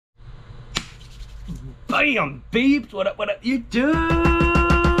Bam, beeps. What up,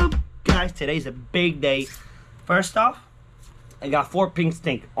 YouTube? Guys, today's a big day. First off, I got 4 pink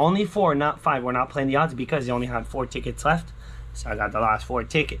stink. Only 4, not 5. We're not playing the odds because they only had 4 tickets left. So I got the last 4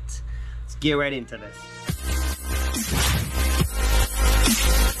 tickets. Let's get right into this.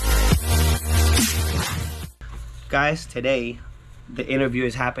 Guys, today, the interview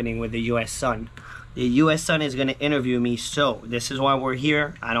is happening with the U.S. Sun. The U.S. Sun is going to interview me, so this is why we're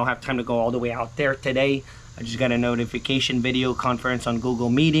here. I don't have time to go all the way out there today. I just got a notification video conference on Google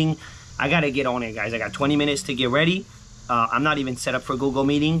Meeting. I got to get on it, guys. I got 20 minutes to get ready. I'm not even set up for Google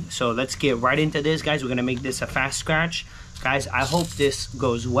Meeting, so let's get right into this, guys. We're going to make this a fast scratch. Guys, I hope this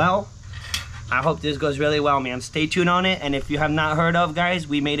goes well. I hope this goes really well, man. Stay tuned on it, and if you have not heard of, guys,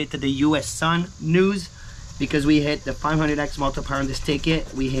 we made it to the U.S. Sun news. Because we hit the 500x multiplier on this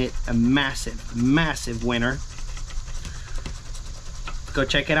ticket. We hit a massive winner. Go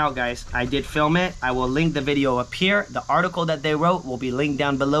check it out, guys. I did film it. I will link the video up here. The article that they wrote will be linked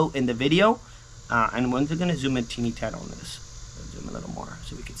down below in the video. And we're gonna zoom a teeny tad on this. Zoom a little more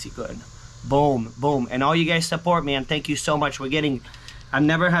so we can see good. Boom, boom. And all you guys support, man, thank you so much. I've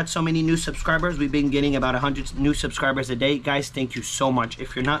never had so many new subscribers. We've been getting about 100 new subscribers a day. Guys, thank you so much.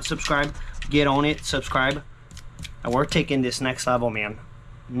 If you're not subscribed, get on it, subscribe. And we're taking this next level, man.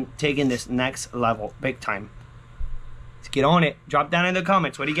 Taking this next level, big time. Let's get on it. Drop down in the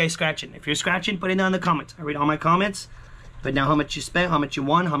comments. What are you guys scratching? If you're scratching, put it down in the comments. I read all my comments. Put down how much you spent, how much you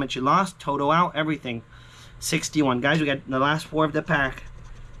won, how much you lost, total out, everything. 61. Guys, we got the last 4 of the pack.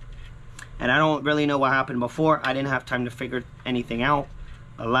 And I don't really know what happened before. I didn't have time to figure anything out.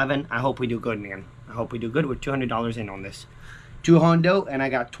 11. I hope we do good, man. I hope we do good. We're $200 in on this. 200, and I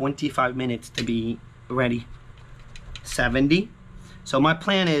got 25 minutes to be ready. 70. So my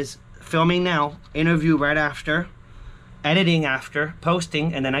plan is filming now, interview right after, editing after,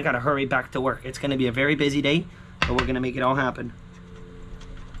 posting, and then I gotta hurry back to work. It's gonna be a very busy day, but we're gonna make it all happen.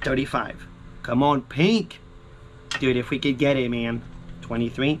 35. Come on, pink. Dude, if we could get it, man.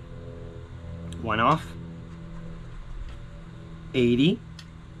 23. 1 off. 80.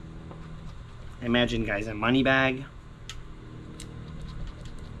 Imagine, guys, a money bag.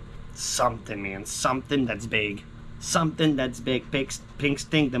 Something, man. Something that's big. Something that's big. Pink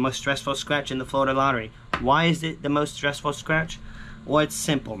stink, the most stressful scratch in the Florida lottery. Why is it the most stressful scratch? Well, it's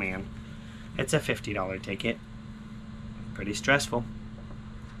simple, man. It's a $50 ticket. Pretty stressful.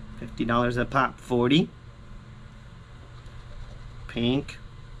 $50 a pop. 40. Pink.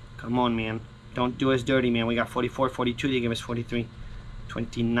 Come on, man. Don't do us dirty, man. We got 44, 42. They give us 43.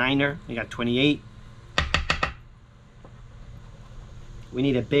 29er. We got 28. We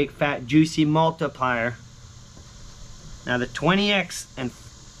need a big, fat, juicy multiplier. Now the 20x and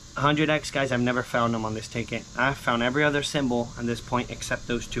 100x, guys, I've never found them on this ticket. I've found every other symbol at this point except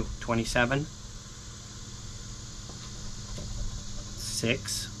those 2. 27.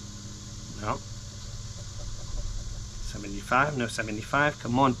 6. No. 75. No 75.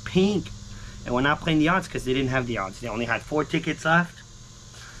 Come on, pink. And we're not playing the odds because they didn't have the odds. They only had 4 tickets left.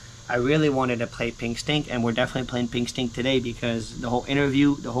 I really wanted to play Pink Stink, and we're definitely playing Pink Stink today because the whole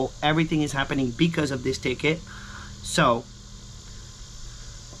interview, everything is happening because of this ticket. So,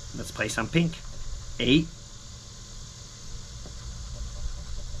 let's play some pink. 8.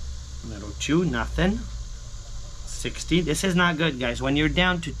 Little 2, nothing. 60. This is not good, guys. When you're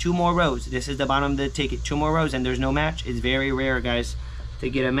down to 2 more rows, this is the bottom of the ticket. 2 more rows and there's no match. It's very rare, guys, to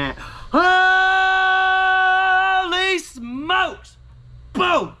get a match. Holy smokes!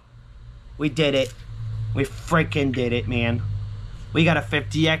 Boom! We did it. We freaking did it, man. We got a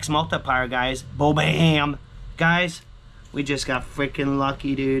 50x multiplier, guys. Boom, bam. Guys, we just got freaking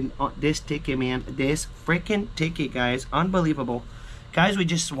lucky, dude. On this ticket, man. This freaking ticket, guys. Unbelievable. Guys, we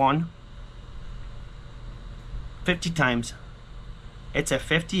just won 50 times. It's a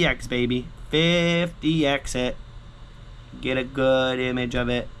 50x, baby. 50x it. Get a good image of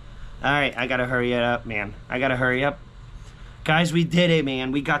it. Alright, I gotta hurry it up, man. I gotta hurry up. Guys, we did it,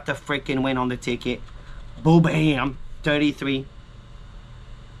 man. We got the freaking win on the ticket. Boom, bam. 33.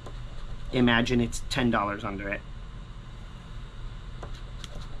 Imagine it's $10 under it.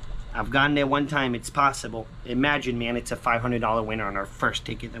 I've gotten there one time. It's possible. Imagine, man, it's a $500 winner on our first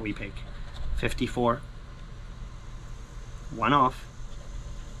ticket that we pick. 54. 1 off.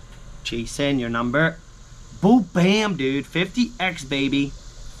 Chasing your number. Boom, bam, dude. 50x, baby.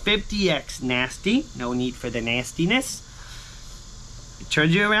 50x. Nasty. No need for the nastiness. It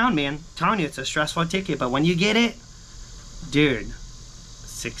turns you around, man. I'm telling you, it's a stressful ticket, but when you get it, dude.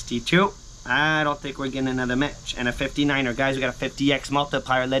 62. I don't think we're getting another match. And a 59er. Guys, we got a 50x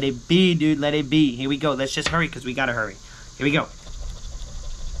multiplier. Let it be, dude. Let it be. Here we go. Let's just hurry because we got to hurry. Here we go.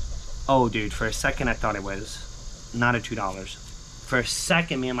 Oh, dude, for a second I thought it was not a $2. For a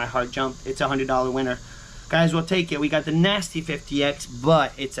second, man, my heart jumped. It's a $100 winner. Guys, we'll take it. We got the nasty 50X,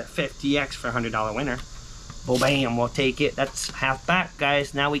 but it's a 50X for a $100 winner. Well, bam, we'll take it. That's half back,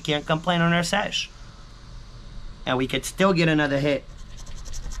 guys. Now we can't complain on our sesh. And we could still get another hit.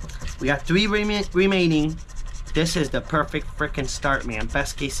 We got 3 remaining. This is the perfect freaking start, man.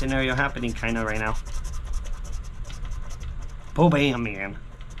 Best case scenario happening kind of right now. Oh, bam, man.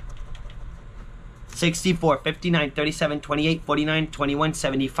 64, 59, 37, 28, 49, 21,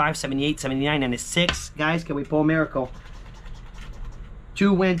 75, 78, 79, and a 6. Guys, can we pull a miracle?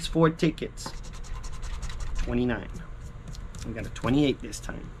 2 wins, 4 tickets. 29. We got a 28 this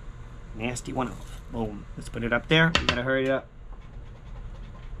time. Nasty one off. Boom. Let's put it up there. We gotta hurry it up.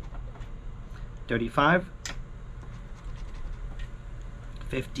 35.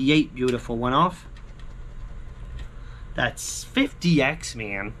 58. Beautiful one off. That's 50X,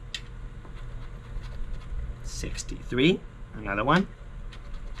 man. 63. Another one.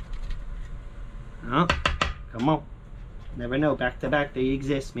 Oh, come on. Never know. Back to back, they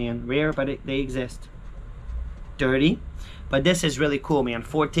exist, man. Rare, but they exist. 30. But this is really cool, man.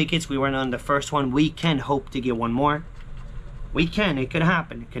 4 tickets. We weren't on the first one. We can hope to get one more. We can. It could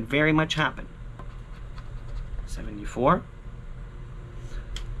happen. It could very much happen. 74.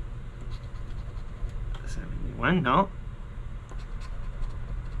 71. No.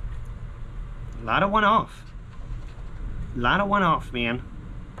 A lot of one off. A lot of one off, man.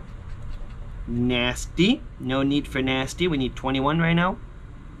 Nasty. No need for nasty. We need 21 right now.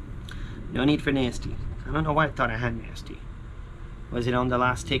 No need for nasty. I don't know why I thought I had nasty. Was it on the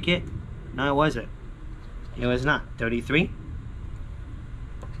last ticket? No, it wasn't. It was not. 33.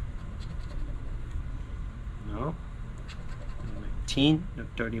 No. 19. No,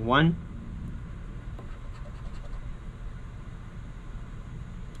 31.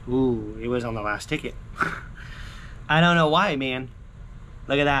 Ooh, it was on the last ticket. I don't know why, man.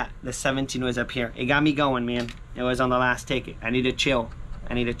 Look at that. The 17 was up here. It got me going, man. It was on the last ticket. I need to chill.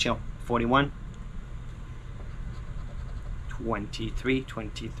 I need to chill. 41. 23.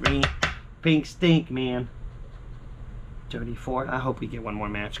 23. Pink stink, man. 34. I hope we get one more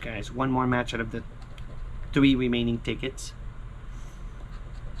match, guys. One more match out of the 3 remaining tickets.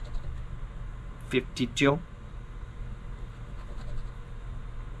 52.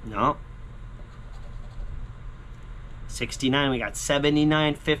 No. 69. We got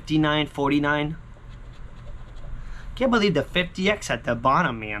 79, 59, 49. Can't believe the 50X at the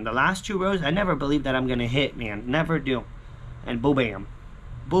bottom, man. The last 2 rows, I never believed that I'm gonna hit, man. Never do. And boo bam.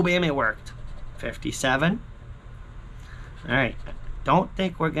 Boo bam, it worked. 57. Alright. Don't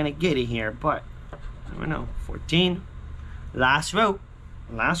think we're gonna get it here, but I don't know. 14. Last row.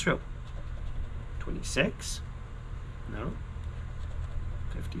 Last row. 26. No.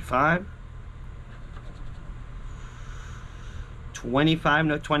 55. 25.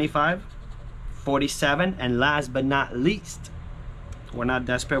 No, 25. 47. And last but not least, we're not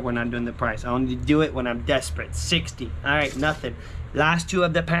desperate. We're not doing the price. I only do it when I'm desperate. 60. All right, nothing. Last 2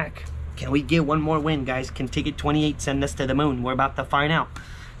 of the pack. Can we get one more win, guys? Can ticket 28 send us to the moon? We're about to find out.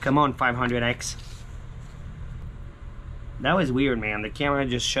 Come on, 500X. That was weird, man. The camera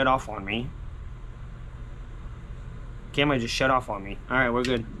just shut off on me. Camera just shut off on me. All right, we're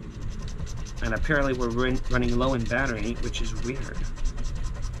good. And apparently we're running low in battery, which is weird.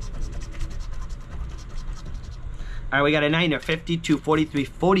 All right, we got a 9er, 52, 43,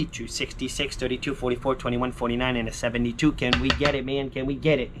 42, 66, 32, 44, 21, 49, and a 72. Can we get it, man? Can we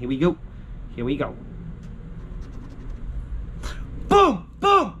get it? Here we go. Here we go. Boom,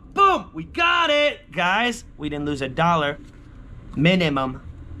 boom, boom. We got it, guys. We didn't lose $1 minimum.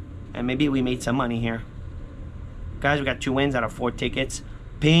 And maybe we made some money here. Guys, we got 2 wins out of 4 tickets.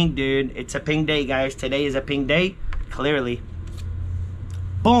 Ping, dude. It's a ping day, guys. Today is a ping day. Clearly.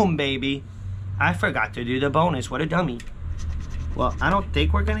 Boom, baby. I forgot to do the bonus. What a dummy. Well, I don't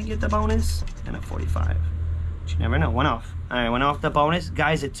think we're going to get the bonus. And a 45. But you never know. One off. All right, one off the bonus.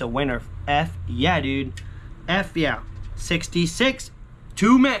 Guys, it's a winner. F yeah, dude. F yeah. 66.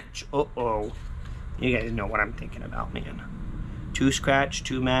 2 match. Uh-oh. You guys know what I'm thinking about, man. 2 scratch,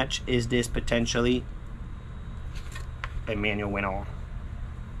 2 match. Is this potentially a manual win all?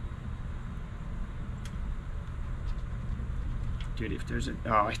 Dude, if there's a...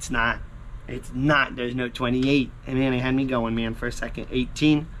 Oh, it's not. It's not. There's no 28. And man, it had me going, man, for a second.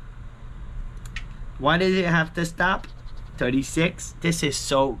 18. Why did it have to stop? 36. This is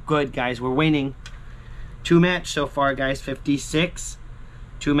so good, guys. We're winning. 2 match so far, guys. 56.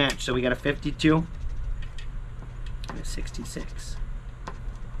 2 match. So we got a 52. And a 66.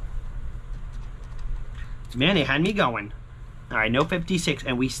 Man, it had me going. All right, no 56,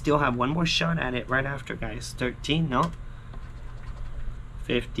 and we still have one more shot at it right after, guys. 13, no.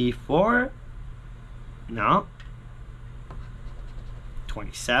 54, no.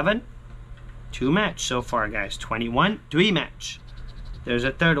 27, 2 match so far, guys. 21, 3 match. There's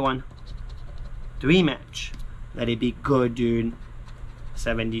a third one. 3 match. Let it be good, dude.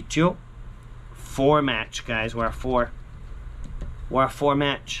 72, 4 match, guys. We're at 4. We're at 4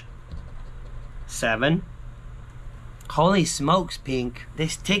 match. 7. Holy smokes, Pink.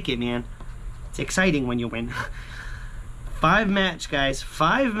 This ticket, man. It's exciting when you win. 5 match, guys.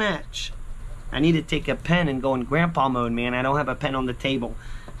 5 match. I need to take a pen and go in grandpa mode, man. I don't have a pen on the table.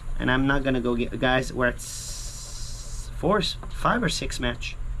 And I'm not going to go get... Guys, we're at 5 or 6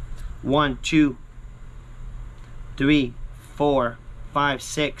 match. 1, 2, 3, 4, 5,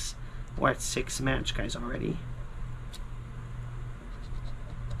 6. We're at 6 match, guys, already.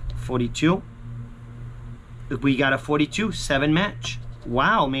 42. We got a 42. 7 match.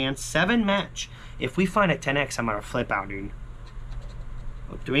 Wow, man. 7 match. If we find a 10x, I'm going to flip out, dude.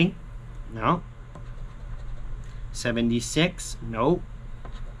 3. No. 76. No.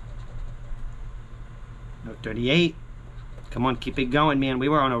 No. 38. Come on, keep it going, man. We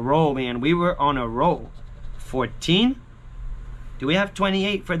were on a roll, man. We were on a roll. 14. Do we have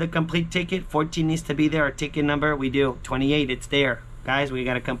 28 for the complete ticket? 14 needs to be there. Our ticket number, we do. 28, it's there. Guys, we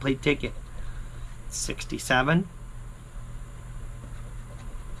got a complete ticket. 67.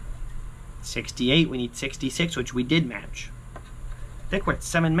 68, we need 66, which we did match. I think we're at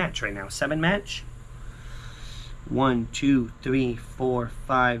 7 match right now. 7 match. 1, 2, 3, 4,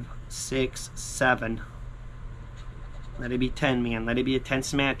 5, 6, 7. Let it be 10, man. Let it be a 10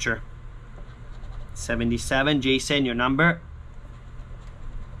 smatcher. 77, Jason, your number.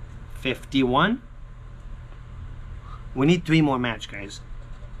 51. We need 3 more match, guys.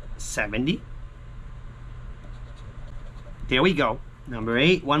 70. There we go. Number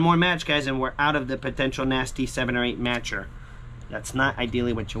 8. 1 more match, guys, and we're out of the potential nasty 7 or 8 matcher. That's not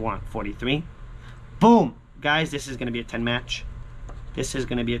ideally what you want. 43. Boom! Guys, this is going to be a 10 match. This is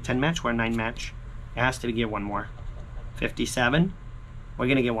going to be a 10 match. We're a 9 match. It has to get 1 more. 57. We're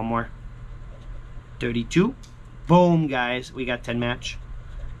going to get 1 more. 32. Boom, guys. We got 10 match.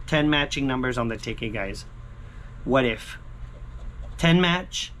 10 matching numbers on the ticket, guys. What if? 10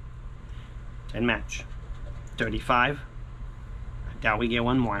 match. 10 match. 35. I doubt we get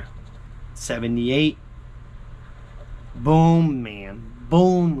 1 more. 78. Boom, man.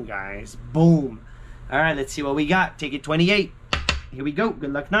 Boom, guys. Boom. All right, let's see what we got. Ticket 28. Here we go.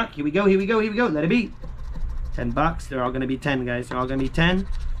 Good luck, knock. Here we go. Here we go. Here we go. Let it be. 10 bucks. They're all going to be 10, guys. They're all going to be 10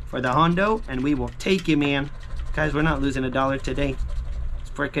 for the Hondo, and we will take it, man. Guys, we're not losing $1 today. It's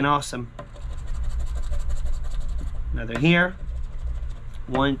freaking awesome. Another here.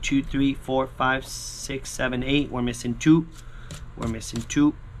 1, 2, 3, 4, 5, 6, 7, 8. We're missing 2. We're missing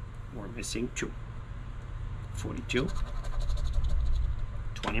 2. We're missing 2. 42.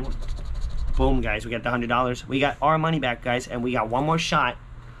 21. Boom, guys. We got the $100. We got our money back, guys, and we got 1 more shot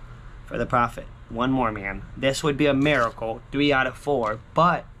for the profit. 1 more, man. This would be a miracle. 3 out of 4,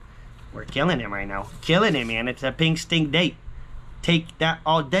 but we're killing him right now. Killing him, man. It's a pink stink date. Take that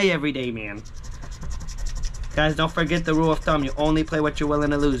all day, every day, man. Guys, don't forget the rule of thumb. You only play what you're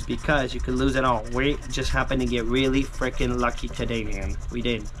willing to lose, because you could lose it all. We just happened to get really freaking lucky today, man. We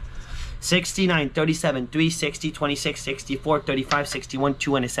did. 69, 37, 3, 60, 26, 64, 35, 61,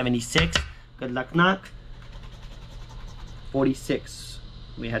 276. Good luck, knock. 46.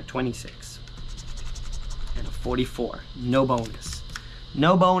 We had 26. And a 44. No bonus.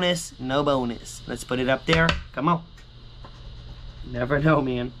 No bonus. No bonus. Let's put it up there. Come on. Never know,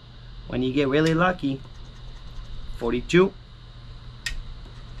 man. When you get really lucky. 42.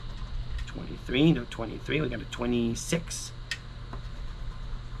 23. No, 23. We got a 26.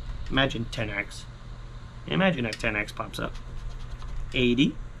 Imagine 10x. Imagine that 10x pops up.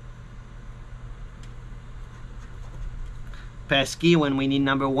 80. Pesky when we need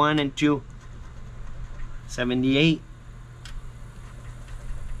number 1 and 2. 78.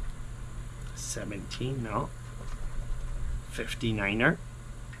 17, no. 59er.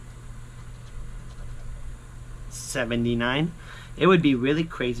 79. It would be really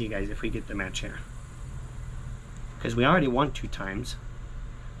crazy, guys, if we get the match here. Because we already won 2 times.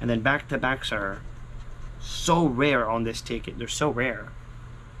 And then back-to-backs are so rare on this ticket. They're so rare.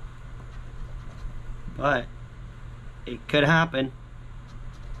 But it could happen.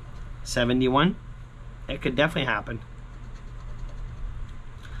 71. It could definitely happen.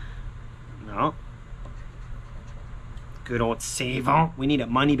 No. Good old save on. We need a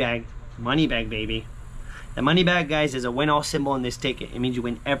money bag. Money bag, baby. The money bag, guys, is a win all symbol in this ticket. It means you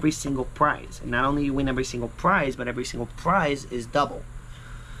win every single prize. And not only you win every single prize, but every single prize is double.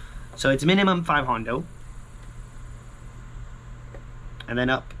 So it's minimum 500. And then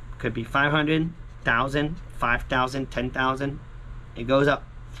up. Could be 500, 1,000, 5,000, 10,000. It goes up.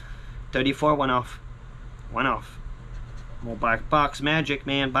 34, one off. One off. More black box magic,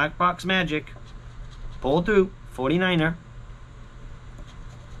 man. Black box magic. Pull through. 49er.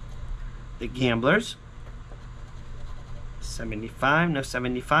 The gamblers. 75. No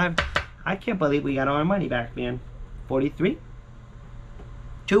 75. I can't believe we got our money back, man. 43.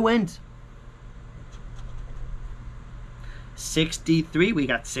 2 wins. 63, we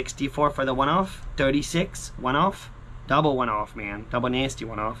got 64 for the one off. 36, one off. Double one off, man. Double nasty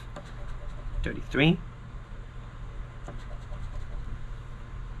one off. 33.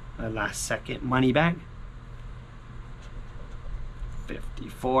 The last second money bag.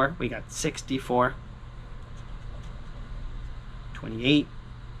 54, we got 64. 28.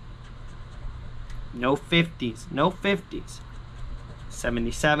 No 50s, no 50s.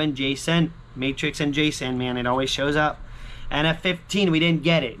 77, Jason. Matrix and Jason, man, it always shows up. And at 15, we didn't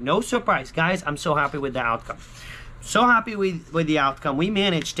get it. No surprise. Guys, I'm so happy with the outcome. So happy with the outcome. We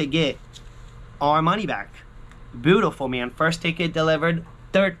managed to get our money back. Beautiful, man. First ticket delivered.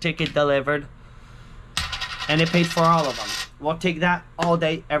 Third ticket delivered. And it paid for all of them. We'll take that all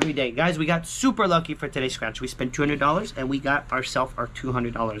day, every day. Guys, we got super lucky for today's scratch. We spent $200 and we got ourselves our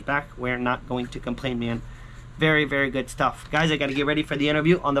 $200 back. We're not going to complain, man. Very, very good stuff. Guys, I got to get ready for the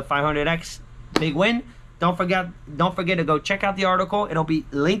interview on the 500X. Big win. Don't forget to go check out the article. It'll be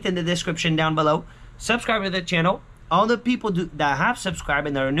linked in the description down below. Subscribe to the channel. All the people that have subscribed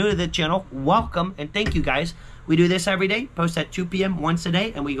and that are new to the channel, welcome and thank you, guys. We do this every day. Post at 2 p.m. once a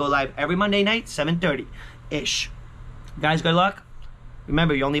day, and we go live every Monday night, 7:30-ish. Guys, good luck.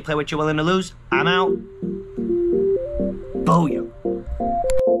 Remember, you only play what you're willing to lose. I'm out. Booyah.